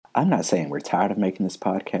I'm not saying we're tired of making this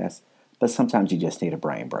podcast, but sometimes you just need a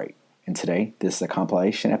brain break. And today, this is a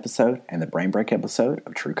compilation episode and the brain break episode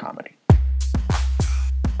of True Comedy.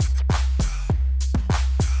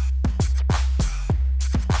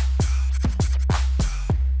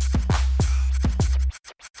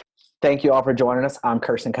 Thank you all for joining us. I'm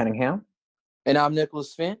Kirsten Cunningham. And I'm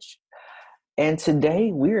Nicholas Finch. And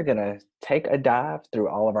today we are going to take a dive through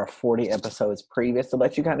all of our 40 episodes previous to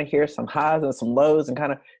let you kind of hear some highs and some lows and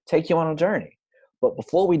kind of take you on a journey. But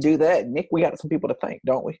before we do that, Nick, we got some people to thank,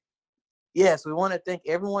 don't we? Yes, we want to thank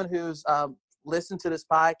everyone who's listened to this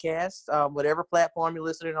podcast, whatever platform you're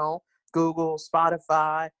listening on, Google,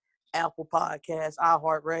 Spotify, Apple Podcasts,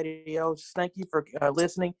 iHeartRadio. Just thank you for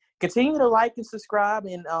listening. Continue to like and subscribe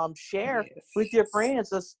and share with your friends.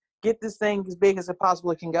 Let's get this thing as big as it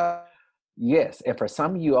possibly can go. Yes, and for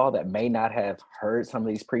some of you all that may not have heard some of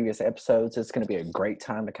these previous episodes, it's going to be a great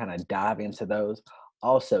time to kind of dive into those.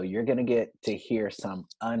 Also, you're going to get to hear some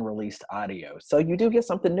unreleased audio. So you do get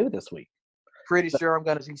something new this week. Pretty sure I'm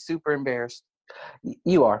going to be super embarrassed.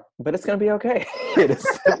 You are, but it's going to be okay. It is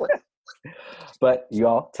simply. But you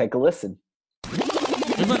all take a listen.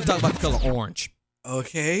 We're going to talk about the color orange.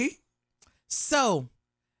 Okay. So,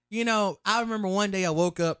 I remember one day I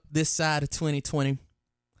woke up this side of 2020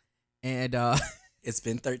 and It's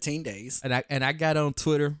been 13 days. and I got on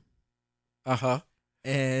Twitter. Uh-huh.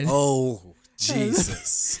 And Oh,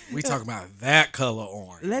 Jesus. We talking about that color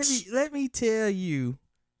orange. let me tell you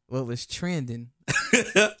what was trending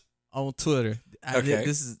on Twitter.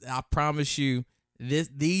 Okay. I promise you,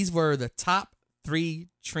 these were the top 3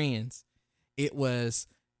 trends. It was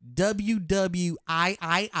WWIII,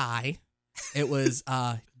 it was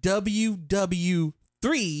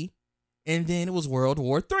WW3, and then it was World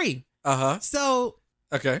War III. Uh-huh. So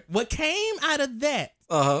Okay. what came out of that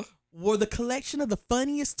Uh-huh. were the collection of the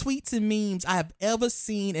funniest tweets and memes I have ever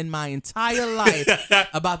seen in my entire life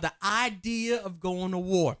about the idea of going to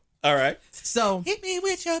war. All right. So Hit me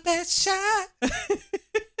with your best shot.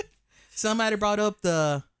 somebody brought up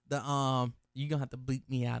the you're gonna have to bleep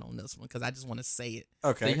me out on this one because I just want to say it. So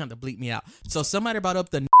Okay. you're gonna have to bleep me out. So somebody brought up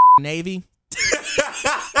the Navy.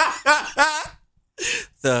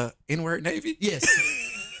 The N-word Navy? Yes.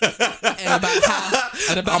 and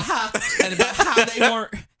about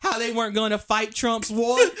how they weren't going to fight Trump's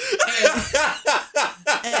war. And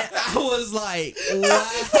I was like, wow.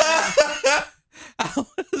 I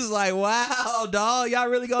was like, wow, dog, y'all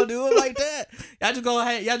really gonna do it like that? Y'all just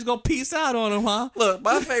gonna peace out on them, huh? Look,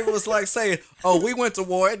 my favorite was like saying, "Oh, we went to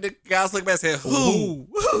war," and the guys look back and said, "Who?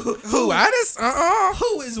 Who? I just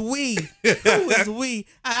Who is we? Who is we?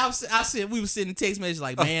 I said we were sitting text messages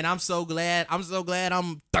like, man, I'm so glad I'm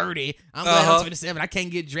 30. I'm glad I'm 27. I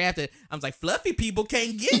can't get drafted. I was like, fluffy people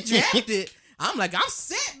can't get drafted. I'm like, I'm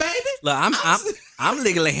set, baby. Look, I'm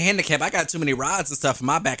legally handicapped. I got too many rods and stuff in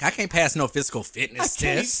my back. I can't pass no physical fitness I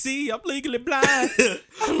can't test. see. I'm legally blind.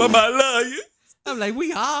 But I love you. I'm like,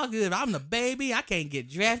 we all good. I'm the baby. I can't get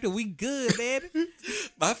drafted. We good, baby.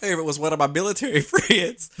 My favorite was one of my military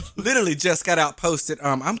friends. Literally just got out posted.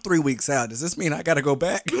 I'm 3 weeks out. Does this mean I got to go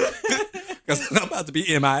back? Because I'm about to be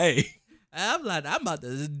MIA. I'm like, I'm about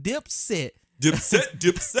to dip set.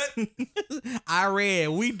 Dipset. I read,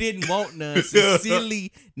 we didn't want none,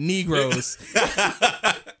 silly Negroes.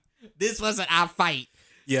 This wasn't our fight.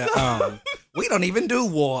 Yeah, we don't even do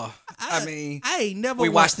war. I ain't never. we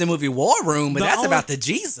watched the movie War Room, but that's about the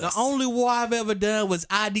Jesus. The only war I've ever done was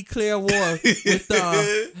I declare war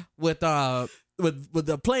with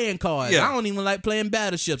the playing cards. Yeah. I don't even like playing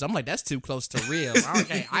battleships. I'm like, that's too close to real.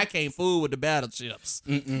 I can't fool with the battleships.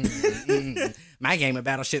 My game of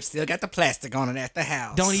Battleship still got the plastic on it at the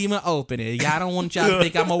house. Don't even open it. Y'all don't want y'all to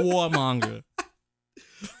think I'm a warmonger.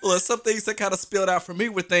 Well, some things that kind of spilled out for me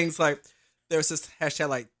were things like, there's this hashtag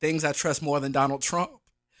like, things I trust more than Donald Trump.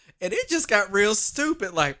 And it just got real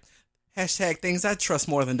stupid. Like, hashtag things I trust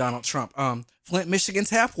more than Donald Trump. Flint, Michigan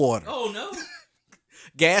tap water. Oh, no.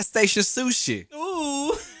 Gas station sushi.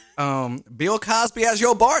 Ooh. Bill Cosby as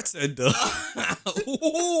your bartender.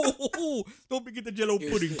 Ooh. Don't forget the Jello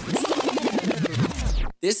pudding.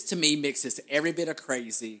 This to me mixes every bit of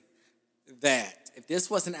crazy that if this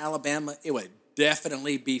wasn't Alabama, it would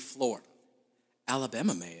definitely be Florida.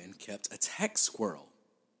 Alabama man kept a tech squirrel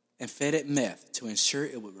and fed it meth to ensure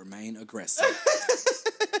it would remain aggressive.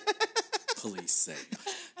 Police say.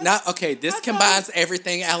 Now, okay, this combines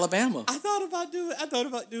everything Alabama. I thought about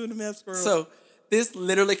doing the meth squirrel. So this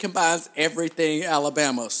literally combines everything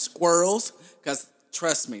Alabama. Squirrels, because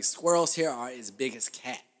trust me, squirrels here are as big as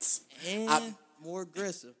cats. And more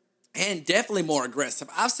aggressive. And definitely more aggressive.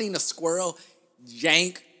 I've seen a squirrel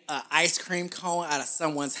yank an ice cream cone out of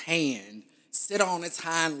someone's hand sit on its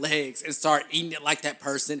hind legs and start eating it like that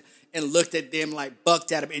person and looked at them like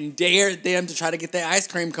bucked at them and dared them to try to get their ice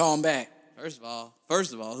cream cone back. First of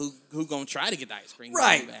all, who gonna try to get the ice cream?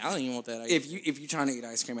 Right. Back? I don't even want that. If you trying to get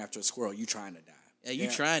ice cream after a squirrel, you trying to die. Yeah, you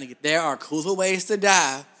trying to get. There are cooler ways to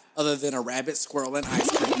die other than a rabbit, squirrel, and ice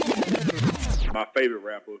cream. My favorite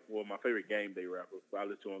rapper, well, my favorite game day rapper, I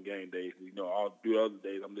listen to on game days. You know, all through other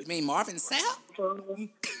days, I'm You listening. mean Marvin Sapp?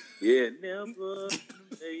 Yeah, never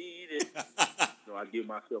made it. No, I give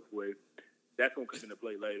myself away. That's gonna come into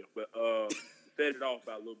play later. But set it off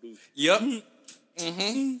by Lil Boosie. Yep.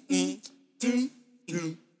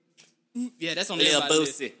 Yeah, that's on Lil everybody's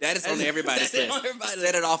list. Boosie. That is on everybody's That's list. on everybody's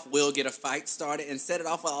Set it off will get a fight started, and set it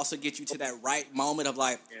off will also get you to that right moment of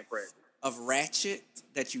like And practice. of ratchet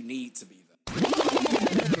that you need to be there.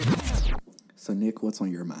 So, Nick, what's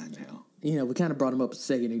on your mind now? You know, we kind of brought him up a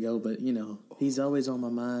second ago, but, you know, he's always on my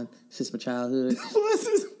mind since my childhood. Why is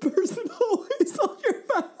this person always on your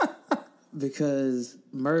mind? Because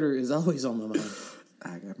murder is always on my mind.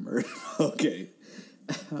 I got murdered. Okay.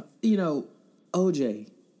 You know, OJ,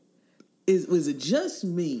 was it just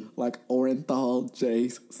me? Like Orenthal J.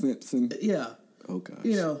 Simpson. Yeah. Oh, gosh.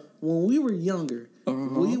 You know, when we were younger,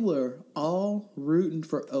 we were all rooting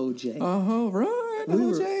for OJ. Run, We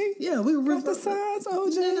were- OJ. we were Got the signs,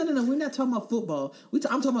 OJ. No. We're not talking about football. I'm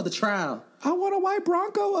talking about the trial. I want a white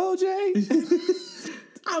Bronco, OJ.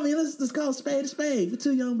 I mean, let's call a spade a spade. We're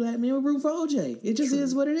two young black men. We're rooting for OJ. It just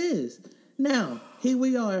is what it is. Now, here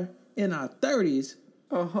we are in our 30s.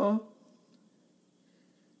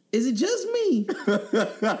 Is it just me?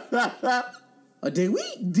 Or did we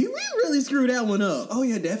really screw that one up? Oh,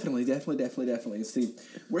 yeah, definitely. See,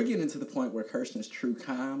 we're getting to the point where Kirsten's true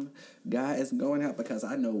calm guy is going out because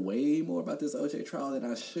I know way more about this OJ trial than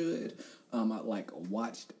I should. I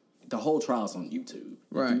watched the whole trial's on YouTube.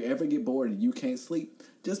 Right. If you ever get bored and you can't sleep,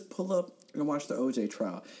 just pull up and watch the OJ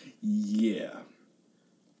trial. Yeah.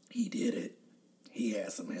 He did it. He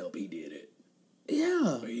had some help. He did it.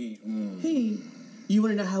 Yeah. You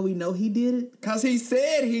want to know how we know he did it? Because he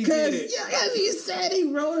said he did it. Because he said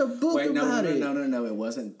he wrote a book about it. No. It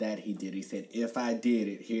wasn't that he did. He said, if I did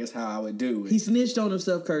it, here's how I would do it. He snitched on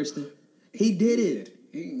himself, Kirsten. He did it.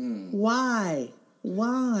 Why?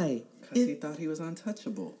 Because he thought he was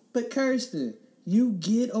untouchable. But Kirsten, you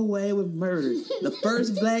get away with murder. The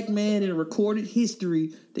first black man in recorded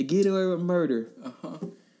history to get away with murder.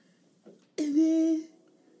 And then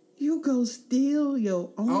you go steal your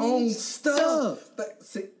own stuff. But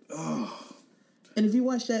see, And if you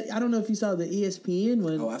watch that, I don't know if you saw the ESPN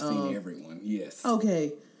one. I've seen everyone. Yes.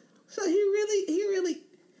 Okay. So he really.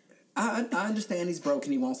 I understand he's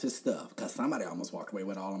broken. He wants his stuff because somebody almost walked away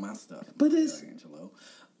with all of my stuff. But it's Angelo.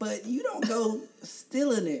 But you don't go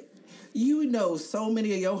stealing it. You know so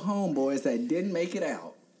many of your homeboys that didn't make it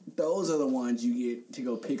out. Those are the ones you get to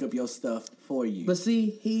go pick up your stuff for you. But see,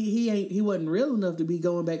 he wasn't real enough to be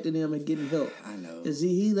going back to them and getting help. I know. And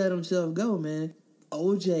see, he let himself go, man.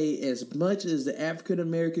 OJ, as much as the African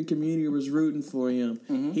American community was rooting for him,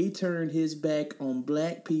 he turned his back on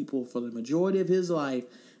black people for the majority of his life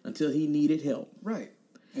until he needed help. Right.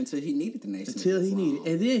 Until he needed the nation. Until he needed,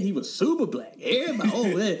 and then he was super black.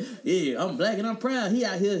 Everybody, yeah, I'm black and I'm proud. He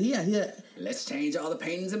out here. Let's change all the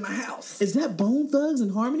paintings in my house. Is that Bone Thugs and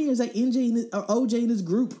Harmony, or is that NJ or OJ in his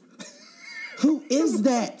group? Who is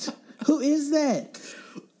that?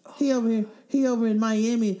 He over in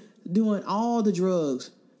Miami doing all the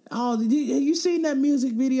drugs. Have you seen that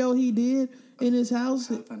music video he did in his house?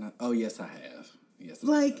 Oh, yes, I have. Yes.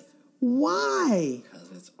 Why?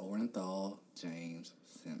 Because it's Orenthal James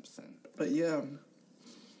Simpson. But yeah.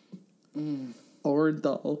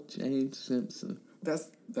 Orenthal James Simpson. That's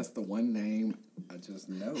the one name I just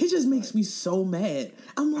know. He just makes me so mad.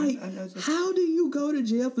 I'm like, how do you go to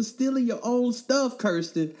jail for stealing your own stuff,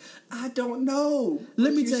 Kirsten? I don't know.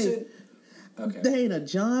 Let me tell you. Okay. There ain't a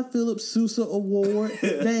John Philip Sousa Award.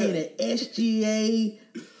 There ain't an SGA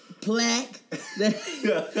plaque. There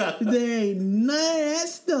ain't none of that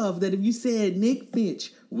stuff that if you said, Nick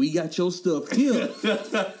Finch, we got your stuff here.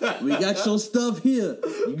 We got your stuff here.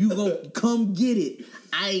 You gonna come get it.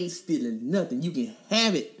 I ain't stealing nothing. You can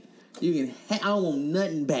have it. I don't want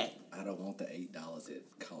nothing back. I don't want the $8 it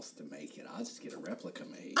costs to make it. I'll just get a replica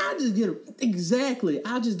made. I'll just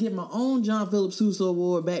get my own John Philip Sousa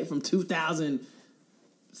Award back from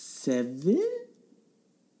 2007?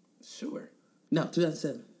 Sure. No,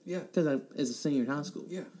 2007. Yeah. Because I was a senior in high school.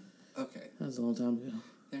 Yeah. Okay. That was a long time ago.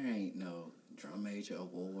 There ain't no drum major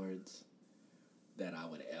awards that I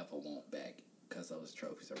would ever want back because those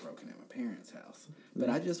trophies are broken at my parents' house. But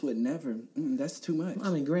I just would never. That's too much. I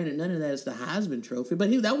mean, granted, none of that is the Heisman Trophy, but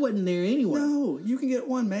that wasn't there anyway. No, you can get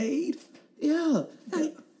one made. Yeah.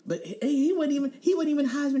 But he wasn't even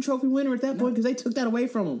Heisman Trophy winner at that point because they took that away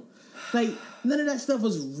from him. Like, none of that stuff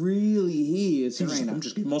was really his. I'm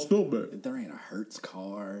just getting my stuff back. There ain't a Hertz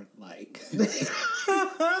car. Like,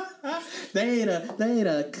 they had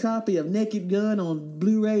a copy of Naked Gun on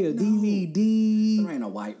Blu-ray or DVD. There ain't a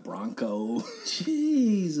white Bronco.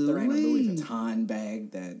 Jeez, There ain't a Louis Vuitton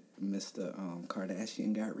bag that Mr.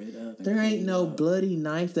 Kardashian got rid of. There ain't no bloody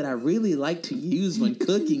knife that I really like to use when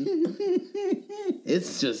cooking.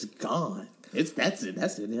 It's just gone. That's in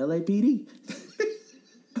LAPD.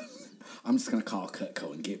 I'm just gonna call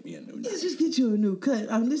Cutco and get me a new knife. Let's just get you a new cut.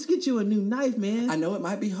 Let's get you a new knife, man. I know it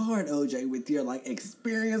might be hard, OJ, with your like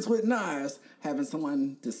experience with knives, having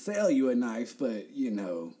someone to sell you a knife, but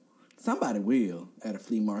somebody will at a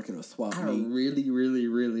flea market or swap I meet. really, really,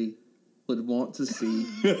 really would want to see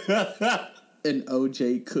an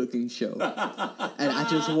OJ cooking show, and I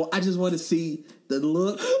just want to see the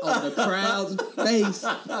look on the crowd's face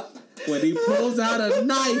when he pulls out a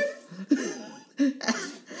knife.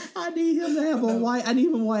 I need him to have a white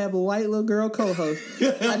little girl co-host.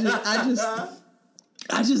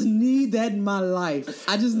 I just need that in my life.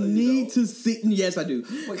 I just need to see. Yes, I do.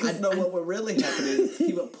 Because what would really happen is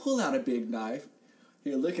he would pull out a big knife.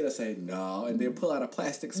 He'll look at us and say, no, and then pull out a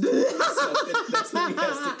plastic spoon. That's what he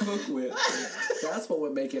has to cook with. That's what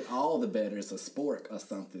would make it all the better. It's a spork or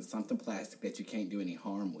something plastic that you can't do any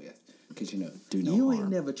harm with. Because, do no harm. You ain't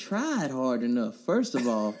never tried hard enough. First of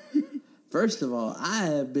all, I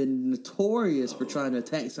have been notorious for trying to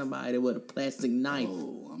attack somebody with a plastic knife.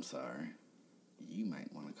 Oh, I'm sorry. You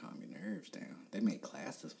might want to calm your nerves down. They make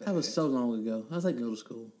classes for that. Was so long ago. I was like middle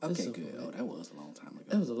school. Okay, good. Oh, that was a long time ago.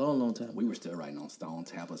 That was a long, long time ago. We were still writing on stone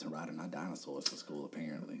tablets and riding our dinosaurs to school,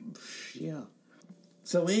 apparently. Yeah.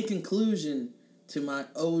 So in conclusion to my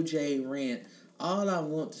OJ rant, all I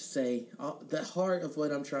want to say, the heart of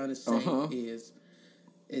what I'm trying to say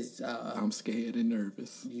is I'm scared and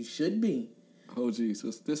nervous. You should be. Oh,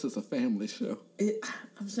 Jesus. This is a family show.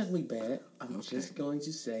 I'm simply bad. I'm just going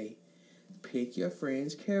to say, pick your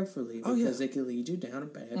friends carefully because they can lead you down a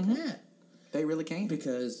bad path. They really can.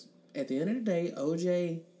 Because at the end of the day,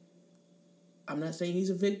 OJ, I'm not saying he's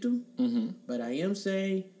a victim, but I am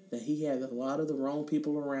saying that he had a lot of the wrong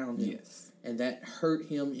people around him. Yes. And that hurt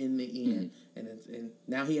him in the end. And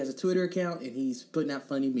now he has a Twitter account and he's putting out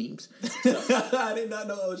funny memes. So, I did not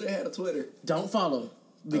know OJ had a Twitter. Don't follow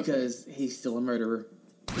because he's still a murderer.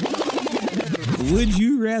 Would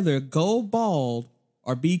you rather go bald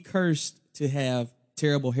or be cursed to have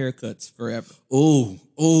terrible haircuts forever?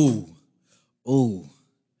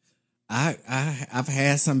 I've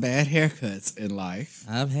had some bad haircuts in life.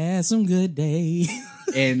 I've had some good days.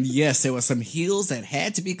 And yes, there were some hills that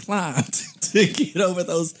had to be climbed to get over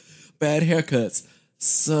those bad haircuts.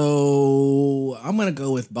 So I'm going to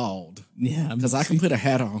go with bald. Yeah. Because I can put a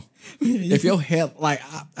hat on. If your hair, like,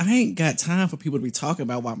 I ain't got time for people to be talking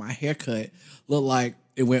about why my haircut looked like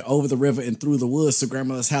it went over the river and through the woods to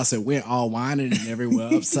grandmother's house. It went all winding and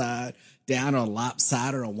everywhere, upside down or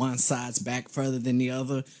lopsided, or one side's back further than the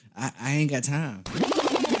other. I ain't got time.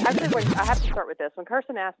 Actually, I have to start with this. When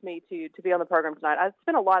Kirsten asked me to be on the program tonight, I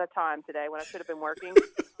spent a lot of time today when I should have been working.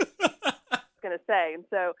 I was going to say. And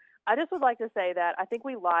so I just would like to say that I think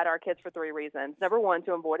we lie to our kids for 3 reasons. Number 1,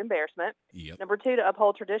 to avoid embarrassment. Yep. Number 2, to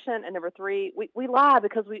uphold tradition. And number 3, we lie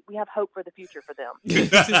because we have hope for the future for them.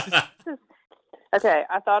 Okay,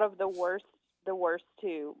 I thought of the worst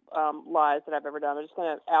 2 lies that I've ever done. I'm just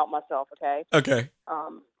going to out myself, okay? Okay.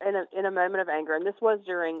 In a moment of anger, and this was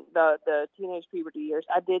during the teenage puberty years,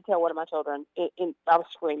 I did tell one of my children, I was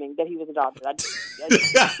screaming that he was adopted.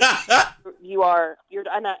 You're,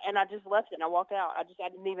 and I just left it, and I walked out. I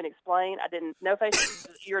didn't even explain. No face.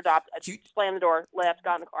 You're adopted. I just slammed the door, left,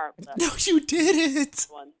 got in the car. No, you didn't.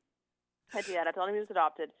 I did. I told him he was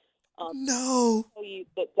adopted. No.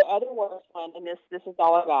 The other worst one, and this is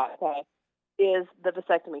all I got, okay, is the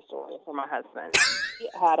vasectomy story for my husband. He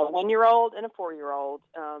had a 1-year-old and a 4-year-old.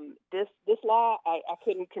 This lie I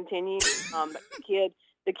couldn't continue.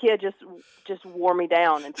 The kid just wore me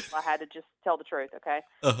down until I had to just tell the truth. Okay.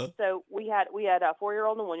 So we had a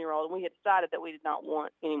 4-year-old and a 1-year-old, and we had decided that we did not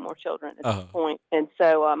want any more children at this point. And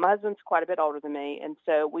so my husband's quite a bit older than me, and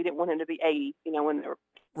so we didn't want him to be 80. When they were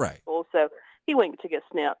right. School. So he went to get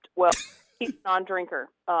snipped. Well, he's a non-drinker,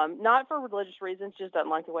 not for religious reasons, just doesn't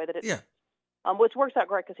like the way that it's. Yeah. Which works out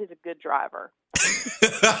great because he's a good driver.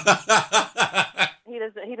 He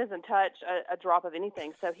doesn't touch a drop of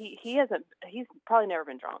anything, so he's probably never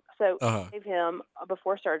been drunk. So I gave him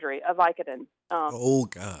before surgery a Vicodin. Oh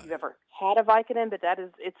God! You've ever had a Vicodin? But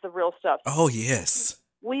it's the real stuff. Oh yes.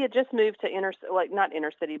 we had just moved to not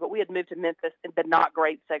inner city, but we had moved to Memphis in the not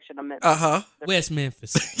great section of Memphis. West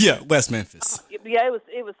Memphis. Yeah, West Memphis. Yeah,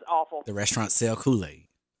 it was awful. The restaurant sell Kool-Aid.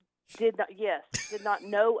 Did not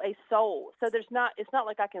know a soul. So it's not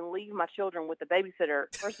like I can leave my children with the babysitter.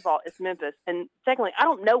 First of all, it's Memphis, and secondly, I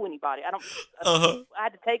don't know anybody. I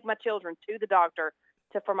had to take my children to the doctor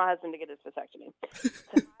for my husband to get his vasectomy.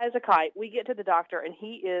 So high as a kite, we get to the doctor, and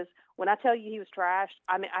he is. When I tell you he was trashed,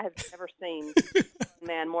 I mean I have never seen a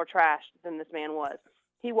man more trashed than this man was.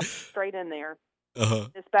 He walked straight in there.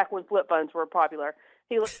 It's back when flip phones were popular.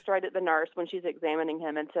 He looks straight at the nurse when she's examining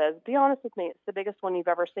him and says, "Be honest with me, it's the biggest one you've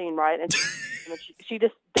ever seen, right?" And she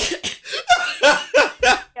just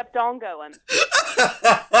kept on going.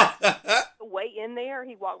 Way in there,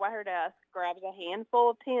 he walked by her desk, grabs a handful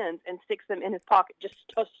of pins, and sticks them in his pocket. Just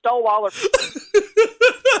stole all her.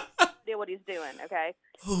 Did what he's doing, okay?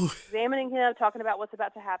 Examining him, talking about what's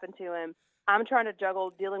about to happen to him. I'm trying to juggle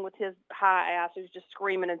dealing with his high ass who's just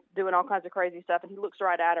screaming and doing all kinds of crazy stuff. And he looks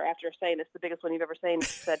right at her after saying it's the biggest one you've ever seen.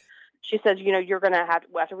 She said, you're going to have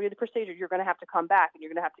to, after we do the procedure, you're going to have to come back and you're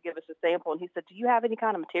going to have to give us a sample. And he said, do you have any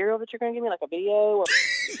kind of material that you're going to give me, like a video?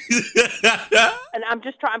 And I'm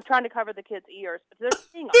trying to cover the kids' ears. But they're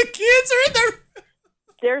seeing the kids are in there.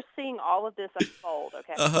 They're seeing all of this unfold,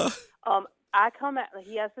 okay? I come out.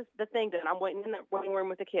 He has the thing done. I'm waiting in the waiting room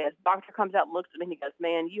with the kids. Doctor comes out and looks at me. And he goes,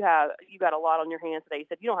 "Man, you got a lot on your hands today." He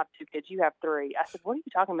said, "You don't have 2 kids. You have 3." I said, "What are you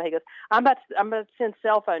talking about?" He goes, I'm about to send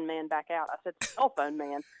cell phone man back out." I said, "Cell phone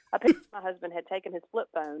man?" Apparently, my husband had taken his flip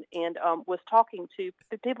phone and was talking to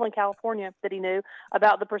people in California that he knew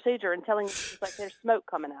about the procedure and telling them like there's smoke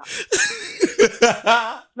coming out,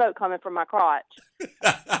 smoke coming from my crotch.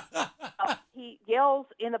 He yells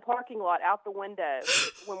in the parking lot out the window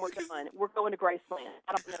when we're done. We're going to Graceland.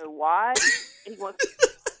 I don't know why. He wants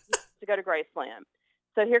to go to Graceland.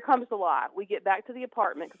 So here comes the lie. We get back to the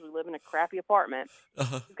apartment because we live in a crappy apartment.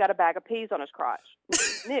 He's got a bag of peas on his crotch.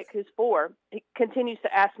 Nick, who's 4, he continues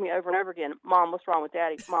to ask me over and over again, "Mom, what's wrong with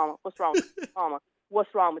Daddy? Mama, what's wrong with Mama?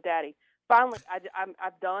 What's wrong with Daddy?" Finally, I'm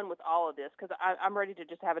done with all of this because I'm ready to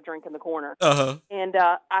just have a drink in the corner. And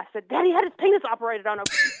I said, "Daddy had his penis operated on."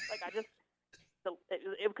 Like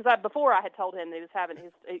because before I had told him that he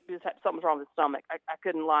was something's wrong with his stomach. I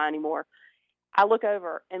couldn't lie anymore. I look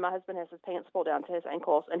over and my husband has his pants pulled down to his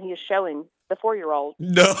ankles and he is showing the 4-year-old.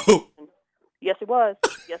 No. Yes, he was.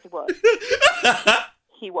 Yes, he was.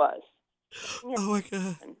 He was. Oh my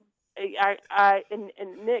God.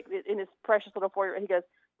 And Nick, in his precious little 4-year-old, he goes,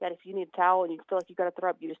 "Dad, if you need a towel and you feel like you got to throw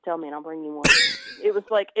up, you just tell me and I'll bring you one." It was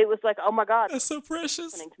like, oh my God, that's so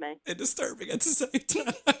precious to me. And disturbing at the same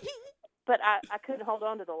time. But I couldn't hold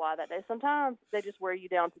on to the lie that day. Sometimes they just wear you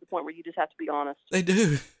down to the point where you just have to be honest. They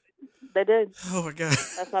do. They do. Oh my God.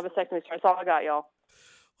 That's my vasectomy story. That's all I got, y'all.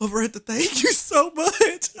 Well, Brenda, thank you so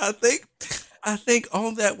much. I think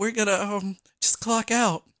on that we're gonna just clock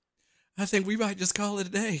out. I think we might just call it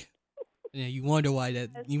a day. Yeah, you wonder why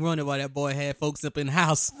that boy had folks up in the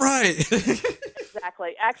house. Right.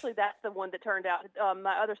 Exactly. Actually, that's the one that turned out.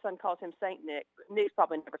 My other son calls him Saint Nick. Nick's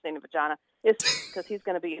probably never seen a vagina. It's because he's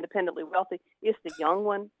going to be independently wealthy. It's the young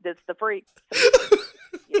one that's the freak.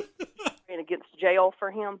 And against jail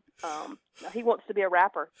for him. He wants to be a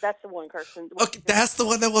rapper. That's the one, Kirsten. Okay, that's the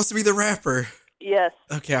one that wants to be the rapper. Yes.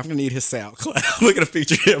 Okay, I'm gonna need his SoundCloud. We're gonna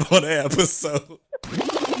feature him on the episode.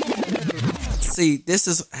 See, this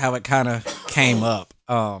is how it kind of came up.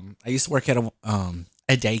 I used to work at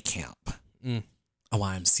a day camp. A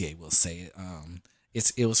YMCA, we'll say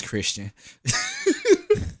it. It was Christian.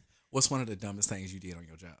 What's one of the dumbest things you did on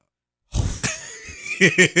your job?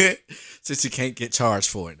 Since you can't get charged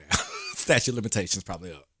for it now. Statute of limitations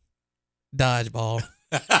probably up. Dodgeball.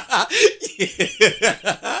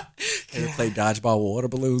 Ever play dodgeball with water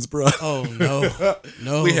balloons, bro? Oh,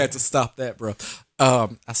 no. We had to stop that, bro.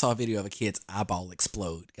 I saw a video of a kid's eyeball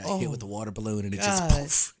explode. Got hit with a water balloon and it just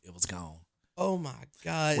poof, it was gone. Oh my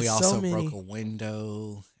God. We also broke a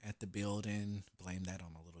window at the building. Blamed that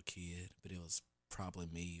on a little kid, but it was probably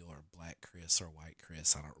me or Black Chris or White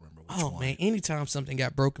Chris. I don't remember which one. Oh man, anytime something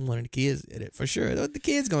got broken, one of the kids did it for sure. What the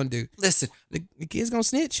kid's gonna do? Listen, the kid's gonna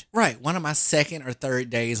snitch. Right. One of my 2nd or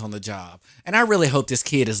 3rd days on the job, and I really hope this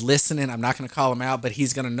kid is listening. I'm not gonna call him out, but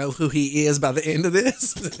he's gonna know who he is by the end of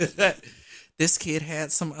this. This kid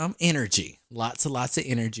had some energy, lots of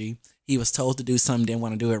energy. He was told to do something, didn't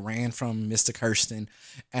want to do it. Ran from Mr. Kirsten,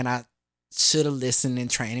 and I should have listened in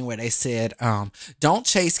training where they said, "Don't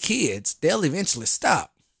chase kids; they'll eventually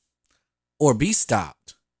stop or be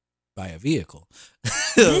stopped by a vehicle."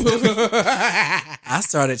 I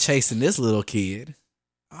started chasing this little kid.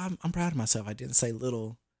 I'm proud of myself. I didn't say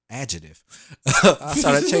little adjective. I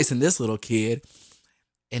started chasing this little kid.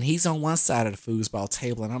 And he's on one side of the foosball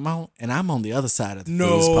table, and I'm on the other side of the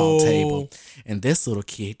foosball table. And this little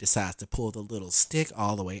kid decides to pull the little stick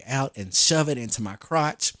all the way out and shove it into my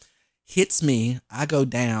crotch. Hits me. I go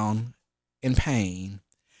down in pain.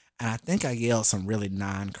 And I think I yelled some really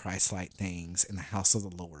non-Christ-like things in the house of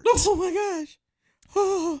the Lord. Oh my gosh.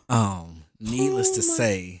 Needless to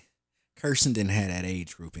say, Kirsten didn't have that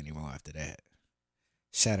age group anymore after that.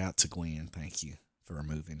 Shout out to Gwen. Thank you for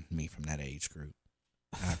removing me from that age group.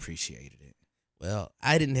 I appreciated it. Well,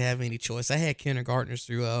 I didn't have any choice. I had kindergartners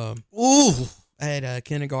through I had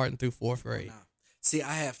kindergarten through 4th grade. No. See,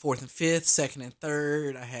 I had 4th and 5th, 2nd and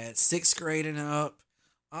 3rd. I had 6th grade and up.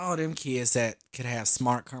 All them kids that could have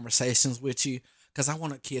smart conversations with you, because I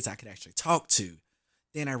wanted kids I could actually talk to.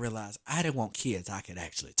 Then I realized I didn't want kids I could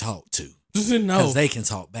actually talk to. No, because they can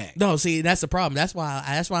talk back. No, see, that's the problem. That's why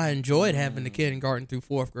I enjoyed having the kindergarten through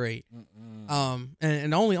 4th grade. And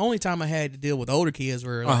the only time I had to deal with older kids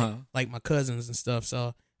were like my cousins and stuff.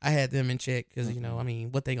 So I had them in check because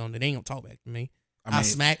what they gonna do? They ain't gonna talk back to me. I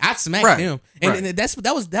smack them, and that's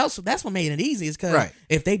what made it easy. Is because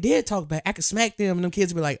if they did talk back, I could smack them, and them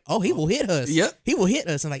kids would be like, "Oh, he will hit us. Yep, he will hit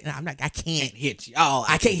us." And like, nah, I can't hit y'all.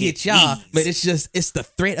 I can't hit y'all. But it's the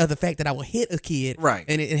threat of the fact that I will hit a kid, right?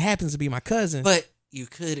 And it happens to be my cousin. But you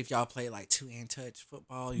could if y'all play like 2-hand touch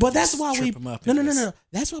football. But that's why no.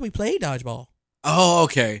 That's why we played dodgeball. Oh,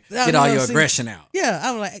 okay. Get all your aggression out. Yeah,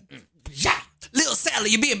 I'm like, yeah, little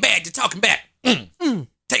Sally, you're being bad. You're talking back.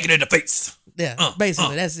 Take it in the face. Yeah,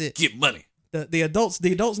 basically that's it. Get money. The adults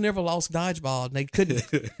never lost dodgeball, and they couldn't.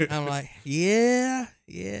 I'm like, yeah,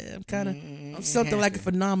 I'm something like a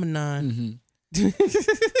phenomenon.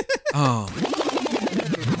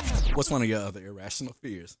 What's one of your other irrational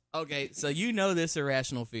fears? Okay, so you know this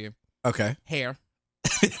irrational fear. Okay. Hair.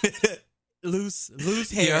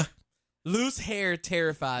 loose hair. Yeah. Loose hair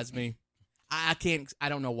terrifies me. I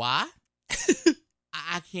don't know why.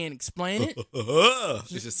 I can't explain it.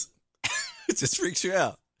 It just freaks you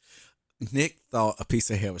out. Nick thought a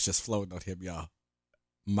piece of hair was just floating on him, y'all.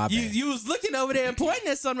 My bad. You was looking over there and pointing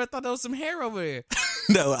at something. I thought there was some hair over there.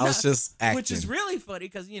 No, I was just acting. Which is really funny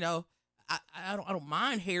because I don't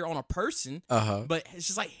mind hair on a person, but it's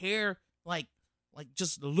just like hair, like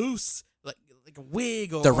just loose, like a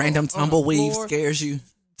wig or the random tumbleweave scares you.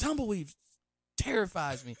 Tumbleweave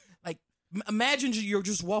terrifies me. Like imagine you're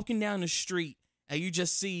just walking down the street and you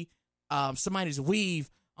just see somebody's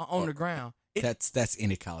weave on the ground. That's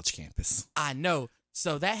any college campus. I know.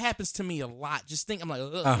 So that happens to me a lot. Just think, I'm like,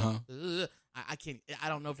 I can't. I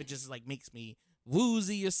don't know if it just like makes me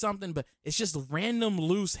woozy or something, but it's just random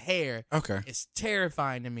loose hair. Okay, it's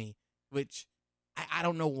terrifying to me, which I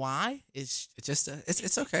don't know why. It's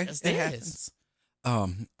okay. It happens.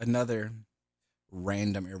 Another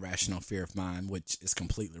random irrational fear of mine, which is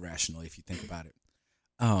completely rational if you think about it.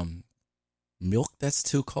 Milk that's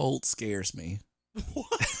too cold scares me.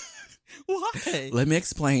 What? Why? Let me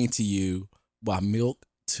explain to you why milk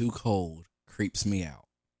too cold creeps me out.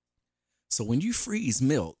 So when you freeze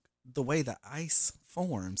milk, the way the ice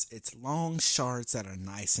forms, it's long shards that are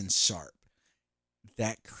nice and sharp.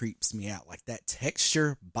 That creeps me out. Like that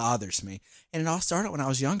texture bothers me. And it all started when I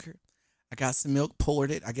was younger. I got some milk,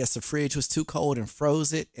 poured it. I guess the fridge was too cold and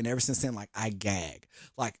froze it. And ever since then, like I gag.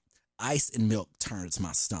 Like ice and milk turns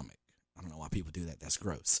my stomach. I don't know why people do that. That's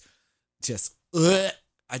gross.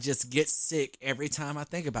 I just get sick every time I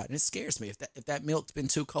think about it. And it scares me. If that milk's been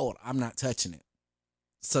too cold, I'm not touching it.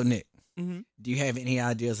 So Nick, do you have any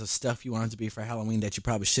ideas of stuff you wanted to be for Halloween that you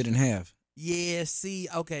probably shouldn't have? Yeah, see,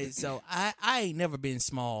 okay, so I ain't never been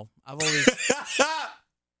small. I've always...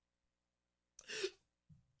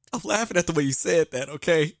 I'm laughing at the way you said that,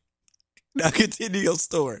 okay? Now continue your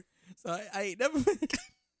story. So I ain't never been...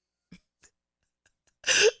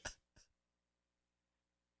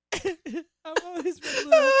 I've always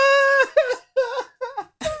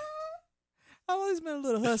been a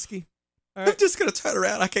little husky. All right? I'm just gonna turn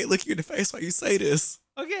around. I can't look you in the face while you say this.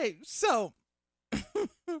 Okay, so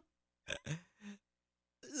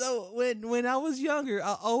when I was younger,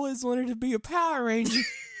 I always wanted to be a Power Ranger.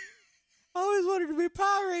 I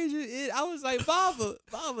was like, Baba,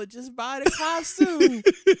 just buy the costume.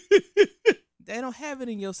 They don't have it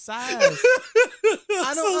in your size.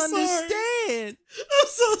 I don't understand. I'm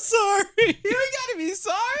so sorry. You ain't gotta be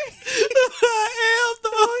sorry. I am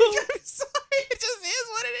though. No, you gotta be sorry. It just is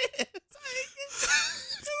what it is.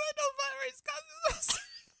 There ain't no Power Rangers costumes.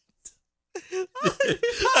 I want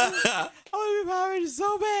to be Power Ranger so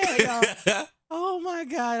bad, y'all. Oh my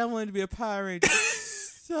God, I wanted to be a Power Ranger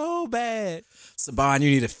so bad. Saban,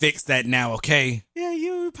 you need to fix that now, okay? Yeah,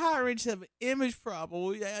 you Power Rangers have an image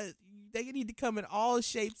problem. need to come in all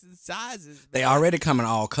shapes and sizes. They already come in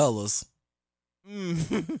all colors.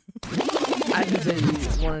 I can tell you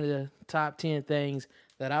one of the top 10 things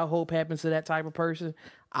that I hope happens to that type of person.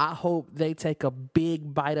 I hope they take a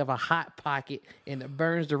big bite of a Hot Pocket and it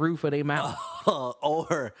burns the roof of their mouth.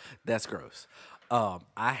 Or that's gross.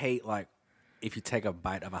 I hate like if you take a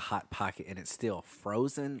bite of a Hot Pocket and it's still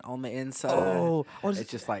frozen on the inside.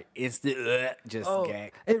 It's just like instant,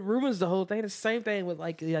 gag. It ruins the whole thing. It's the same thing with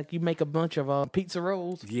like you make a bunch of pizza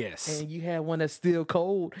rolls. Yes. And you have one that's still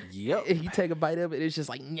cold. Yep. And you take a bite of it, it's just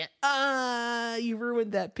like, you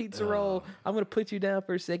ruined that pizza roll. I'm going to put you down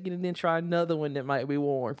for a second and then try another one that might be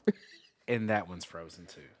warm. And that one's frozen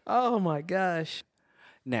too. Oh my gosh.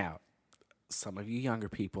 Now, some of you younger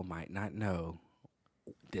people might not know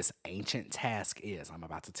this ancient task is I'm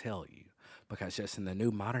about to tell you, because just in the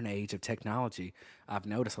new modern age of technology, I've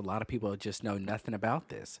noticed a lot of people just know nothing about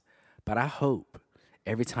this. But I hope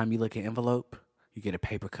every time you look at an envelope, you get a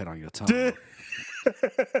paper cut on your tongue.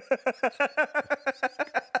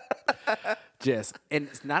 And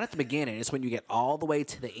it's not at the beginning. It's when you get all the way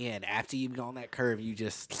to the end. After you've gone that curve, you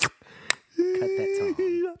just cut that tongue.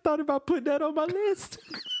 I thought about putting that on my list.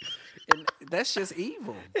 And that's just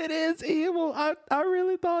evil. It is evil. I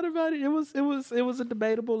really thought about it. It was a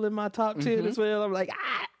debatable in my top 10 as well. I'm like,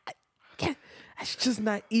 that's just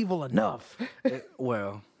not evil enough.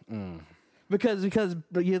 Because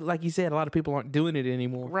like you said, a lot of people aren't doing it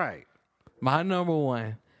anymore. Right. My number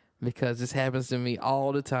one, because this happens to me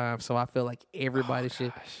all the time, so I feel like everybody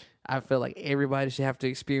should have to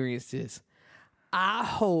experience this. I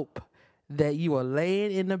hope that you are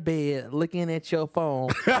laying in the bed looking at your phone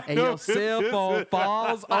and your cell phone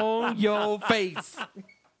falls on your face.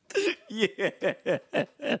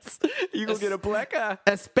 Yes. You gonna get a black eye.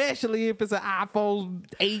 Especially if it's an iPhone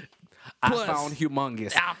 8 plus. iPhone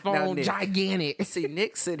humongous. iPhone Nick, gigantic. See,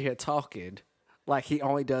 Nick's sitting here talking like he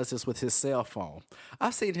only does this with his cell phone.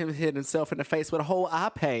 I've seen him hit himself in the face with a whole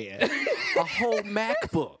iPad, a whole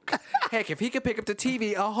MacBook. Heck, if he could pick up the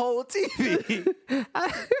TV, a whole TV.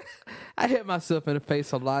 I hit myself in the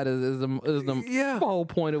face a lot is the whole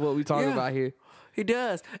point of what we're talking about here. He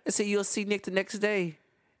does. And so you'll see Nick the next day.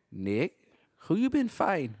 Nick, who you been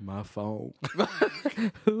fighting? My phone.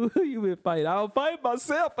 Who you been fighting? I'll fight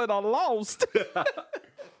myself and I lost.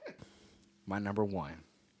 My number one.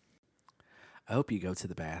 I hope you go to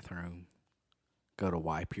the bathroom, go to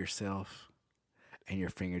wipe yourself, and your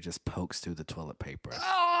finger just pokes through the toilet paper. Oh,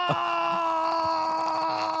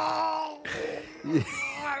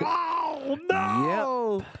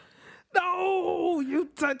 no. Yep. No, you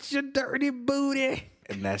touch your dirty booty.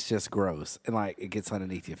 And that's just gross. And like it gets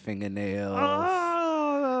underneath your fingernails.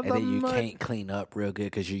 And the then you mud. can't clean up real good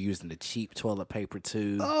because you're using the cheap toilet paper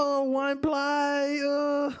too. Oh, one ply.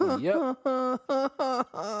 Yep.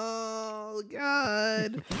 Oh,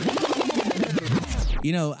 God.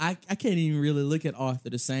 You know, I can't even really look at Arthur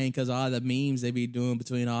the same because all the memes they be doing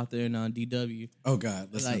between Arthur and DW. Oh God,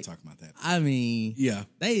 let's Like, not talk about that. I mean, Yeah.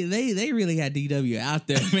 they really got DW out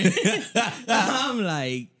there, man. I'm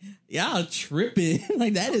like, y'all tripping.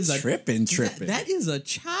 Like that is a Tripping. That is a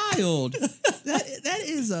child. that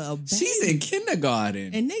is a baby. She's in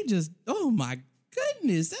kindergarten. And they just, oh my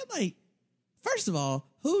goodness, that like, first of all,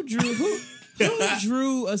 who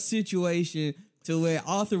drew a situation to where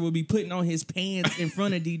Arthur would be putting on his pants in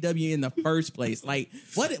front of DW in the first place? Like,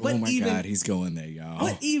 what oh my even? God, he's going there, y'all.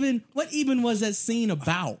 What even was that scene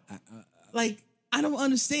about? Like, I don't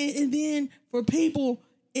understand. And then for people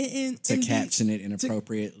to caption it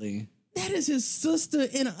inappropriately. that is his sister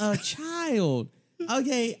and a child.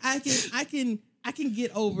 Okay, I can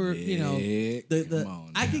get over, you know, the come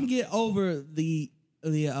on I now. can get over the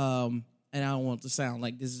and I don't want to sound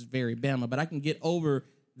like this is very Bama, but I can get over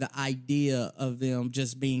the idea of them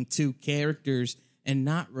just being two characters and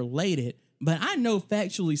not related. But I know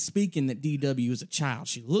factually speaking that DW is a child.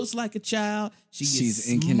 She looks like a child. She's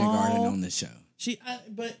in kindergarten on the show.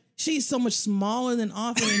 But she's so much smaller than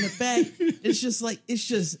Arthur in the fact it's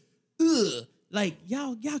just ugh. Like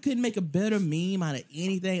y'all couldn't make a better meme out of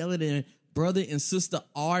anything other than brother and sister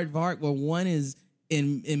aardvark, where one is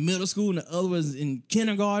in middle school and the other was in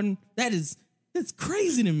kindergarten. That's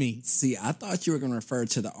crazy to me. See, I thought you were going to refer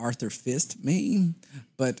to the Arthur Fist meme,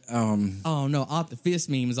 but Oh no, Arthur Fist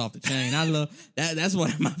meme is off the chain. I love that. That's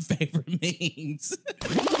one of my favorite memes.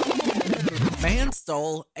 Man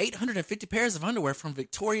stole 850 pairs of underwear from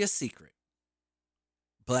Victoria's Secret.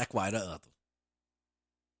 Black, white, or other?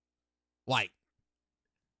 White.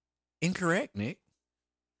 Incorrect, Nick.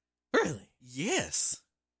 Really? Yes.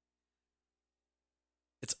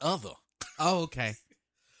 It's other. Oh, okay.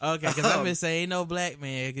 Okay, because I've been saying ain't no black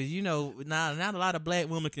man, because not a lot of black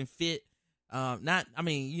women can fit. Not, I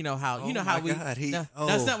mean, you know how God,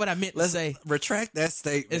 that's not what I meant to say. Retract that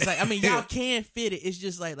statement. It's like, I mean, y'all can fit it. It's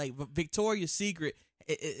just like Victoria's Secret.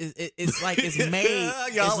 It's like it's made.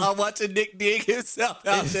 Y'all are watching Nick dig himself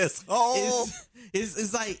out this hole.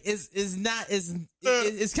 It's like it's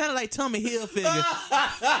kind of like Tommy Hilfiger.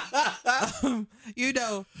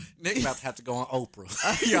 Nick about to have to go on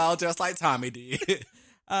Oprah. Y'all just like Tommy did.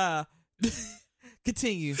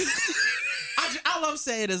 Continue. All I'm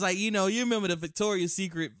saying is, like, you remember the Victoria's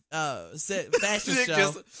Secret fashion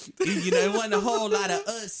show. It wasn't a whole lot of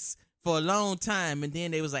us for a long time, and then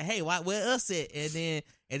they was like, "Hey, where us at?" And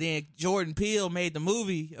then Jordan Peele made the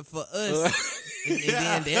movie for us, and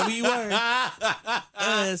then there we were,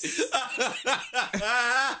 us. So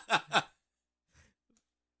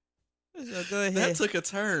go ahead. That took a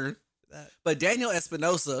turn. But Daniel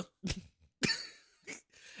Espinosa,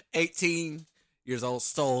 18 years old,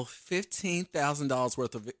 stole $15,000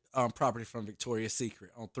 worth of property from Victoria's Secret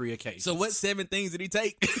on 3 occasions. So what 7 things did he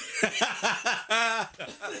take?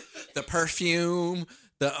 The perfume,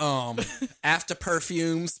 the after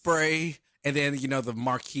perfume spray, and then the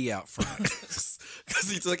marquee out front. Because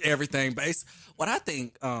he took everything. What I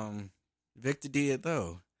think Victor did,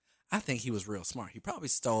 though, I think he was real smart. He probably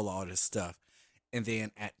stole all this stuff, and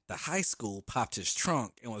then at the high school popped his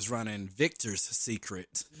trunk and was running Victor's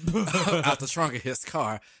Secret out the trunk of his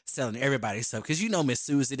car, selling everybody's stuff. Because Miss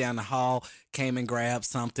Susie down the hall came and grabbed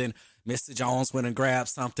something. Mr. Jones went and grabbed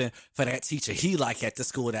something for that teacher he liked at the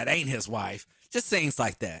school that ain't his wife. Just things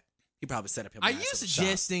like that. He probably set up him. Are you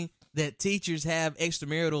suggesting that teachers have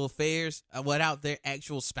extramarital affairs without their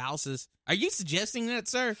actual spouses? Are you suggesting that,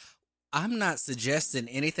 sir? I'm not suggesting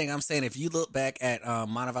anything. I'm saying if you look back at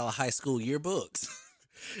Montevallo High School yearbooks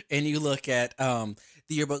and you look at the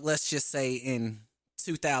yearbook, let's just say in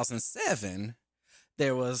 2007,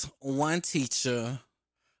 there was one teacher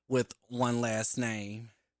with one last name.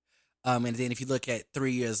 And then if you look at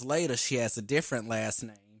 3 years later, she has a different last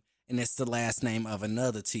name, and it's the last name of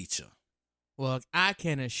another teacher. Well, I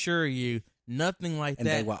can assure you nothing like that. And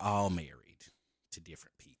they were all married to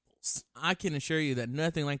different peoples. I can assure you that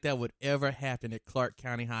nothing like that would ever happen at Clark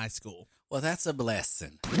County High School. Well, that's a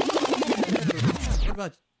blessing.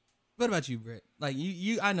 What about you, Brett? Like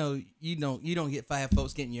I know you don't get 5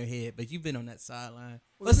 folks getting in your head, but you've been on that sideline.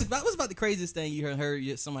 What's about the craziest thing you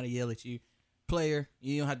heard somebody yell at you? Player,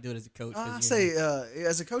 you don't have to do it as a coach. I say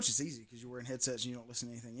as a coach it's easy because you're wearing headsets and you don't listen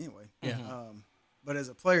to anything anyway. Yeah. But as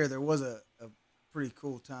a player, there was a pretty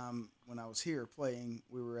cool time when I was here playing.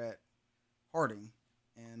 We were at Harding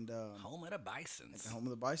and home of the Bisons. At the home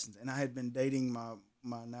of the Bisons, and I had been dating my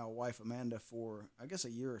now wife Amanda for I guess a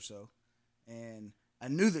year or so, and I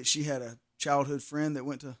knew that she had a childhood friend that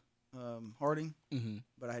went to Harding,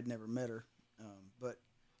 but I had never met her. But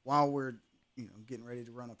while we're getting ready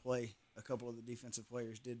to run a play, a couple of the defensive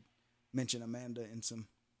players did mention Amanda in some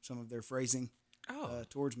of their phrasing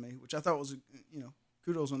towards me, which I thought was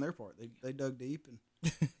kudos on their part. They dug deep and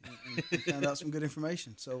found out some good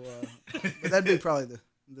information. So, but that'd be probably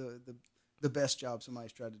the best job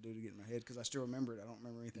somebody's tried to do to get in my head because I still remember it. I don't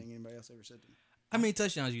remember anything anybody else ever said to me. How many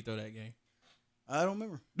touchdowns you throw that game? I don't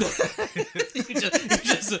remember.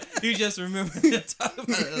 you just remember talking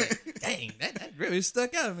about it. Like, dang, that really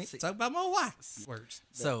stuck out to me. Talk about my wife's words.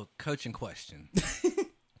 So, coaching question. I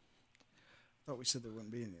thought we said there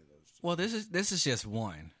wouldn't be any of those. Well, this is just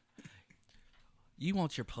one. You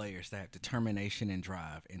want your players to have determination and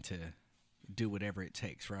drive and to do whatever it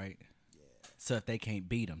takes, right? Yeah. So if they can't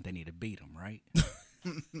beat them, they need to beat them, right?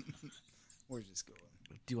 Where's this going?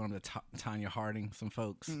 Do you want them to Tanya Harding some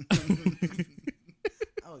folks?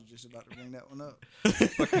 I was just about to bring that one up.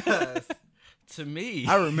 Because to me,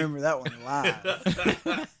 I remember that one live.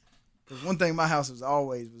 Because one thing my house was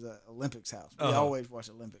always an Olympics house. We always watch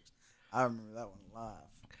Olympics. I remember that one live.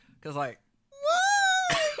 Because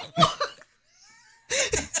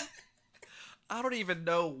I don't even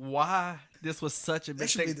know why this was such a big thing. That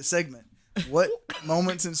should thing. be the segment. What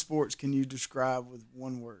moments in sports can you describe with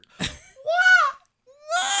one word?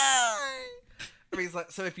 I mean,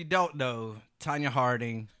 so if you don't know, Tanya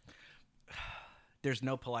Harding, there's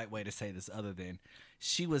no polite way to say this other than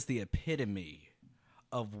she was the epitome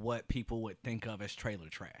of what people would think of as trailer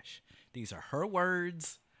trash. These are her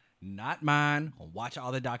words, not mine. Watch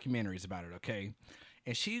all the documentaries about it, okay?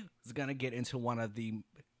 And she's going to get into one of the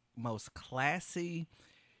most classy,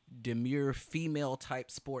 demure,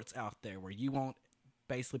 female-type sports out there where you want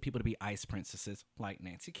basically people to be ice princesses like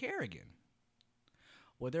Nancy Kerrigan.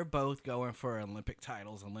 Well, they're both going for Olympic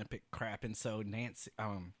titles, Olympic crap, and so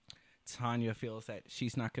Tanya feels that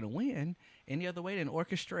she's not going to win any other way than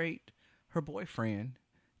orchestrate her boyfriend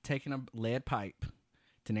taking a lead pipe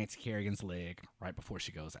to Nancy Kerrigan's leg right before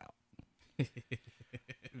she goes out. I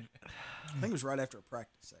think it was right after a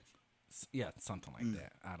practice session. Yeah, something like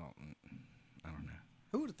that. I don't know.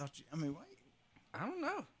 Who would have thought you? I mean, wait. I don't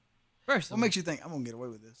know. First, What makes you think I'm gonna get away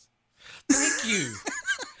with this? Thank you.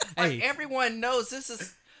 Hey. Like, everyone knows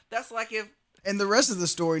that's like if. And the rest of the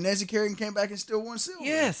story, Nancy Kerrigan came back and still won silver.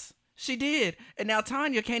 Yes, she did. And now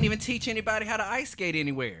Tanya can't even teach anybody how to ice skate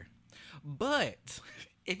anywhere. But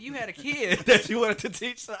if you had a kid that you wanted to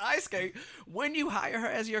teach to ice skate, wouldn't you hire her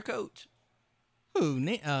as your coach? who?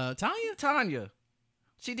 Tanya? Tanya.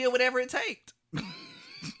 She did whatever it taked.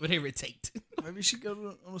 Whatever it takes. Maybe she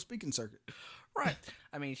go on a speaking circuit. Right.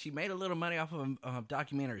 I mean, she made a little money off of a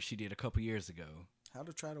documentary she did a couple years ago. How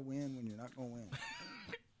to try to win when you're not gonna win.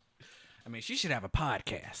 I mean, she should have a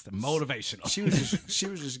podcast, motivational. She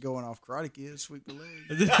was just going off Karate Kid, sweep the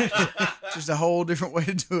leg. Just a whole different way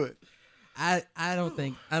to do it. I don't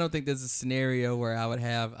think there's a scenario where I would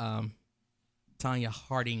have Tanya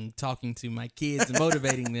Harding talking to my kids and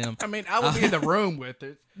motivating them. I mean, I would be in the room with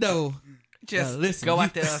it. No. Just listen, go you-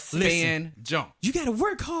 out there, spin, jump. You gotta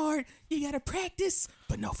work hard. You gotta practice,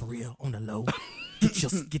 but no, for real, on the low.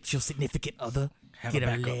 Get your significant other. Have Get a a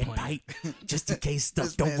backup lead plan. pipe, just in case stuff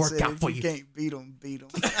This don't man work said, out if for you you. can't beat them, beat them.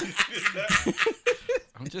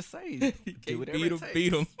 I'm just saying. Do whatever Beat it 'em, takes.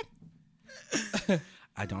 beat 'em.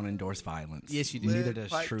 I don't endorse violence. Yes, you do. Neither Lead does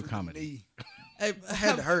pipe true to the comedy. knee. Hey, It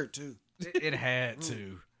had to hurt too. It had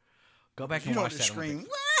to. Go back You and don't watch just that. scream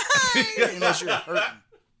Olympics. "Wah!" unless you're hurting.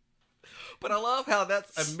 But I love how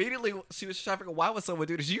that's immediately she was trying to figure, why would someone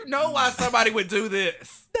do this? You know why somebody would do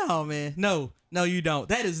this. No, man. No, you don't.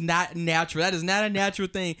 That is not natural. That is not a natural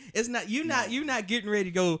thing. It's not. You're not getting ready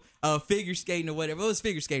to go figure skating or whatever. It was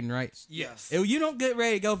figure skating, right? Yes. You don't get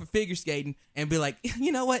ready to go for figure skating and be like,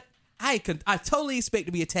 you know what? I totally expect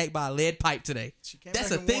to be attacked by a lead pipe today. She came That's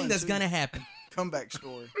back a and thing won, that's too. gonna happen. Comeback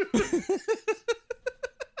story.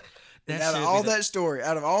 That And out should of all be the- that story,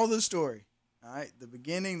 out of all the story, all right, the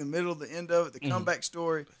beginning, the middle, the end of it, the comeback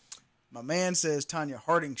story, my man says Tanya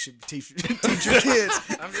Harding should teach your kids.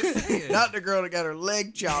 I'm just saying. Not the girl that got her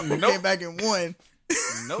leg chopped and came back and won.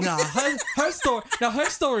 Nope. No, her story. No, her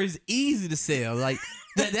story is easy to sell. Like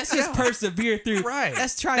that's just persevere through. Right.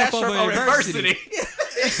 That's triumph That's over your adversity.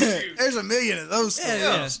 There's a million of those Yeah,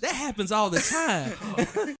 stories. yeah, that happens all the time.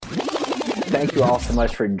 Thank you all so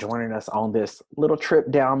much for joining us on this little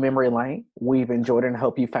trip down memory lane. We've enjoyed it and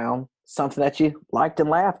hope you found something that you liked and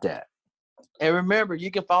laughed at. And remember,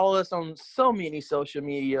 you can follow us on so many social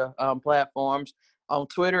media platforms. On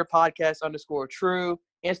Twitter, podcast_true.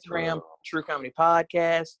 Instagram, True Comedy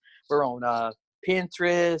Podcast. We're on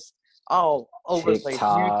Pinterest, all over the place.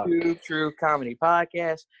 TikTok. YouTube, True Comedy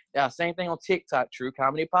Podcast. Same thing on TikTok, True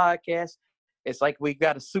Comedy Podcast. It's like we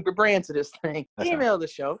got a super brand to this thing. That's right. Email the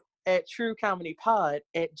show at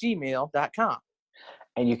truecomedypod@gmail.com.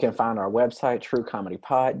 And you can find our website,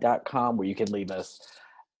 truecomedypod.com, where you can leave us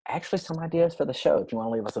actually some ideas for the show. If you want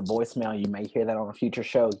to leave us a voicemail, you may hear that on a future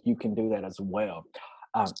show. You can do that as well.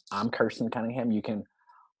 I'm Kirsten Cunningham. You can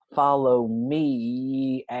follow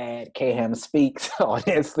me at Kham Speaks on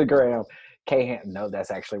Instagram. No,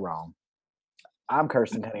 that's actually wrong. I'm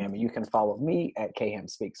Kirsten Cunningham, and you can follow me at Kham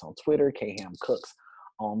Speaks on Twitter, Kham Cooks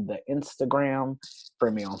on the Instagram.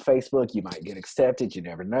 Friend me on Facebook. You might get accepted. You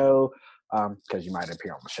never know, because you might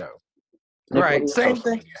appear on the show. Nick, Right, what are your same social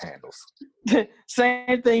thing. media handles?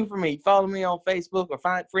 Same thing for me. Follow me on Facebook or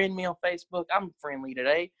friend me on Facebook. I'm friendly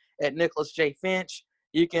today at Nicholas J. Finch.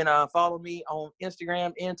 You can follow me on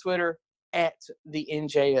Instagram and Twitter at the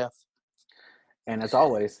NJF. And as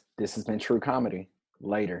always, this has been True Comedy.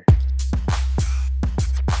 Later.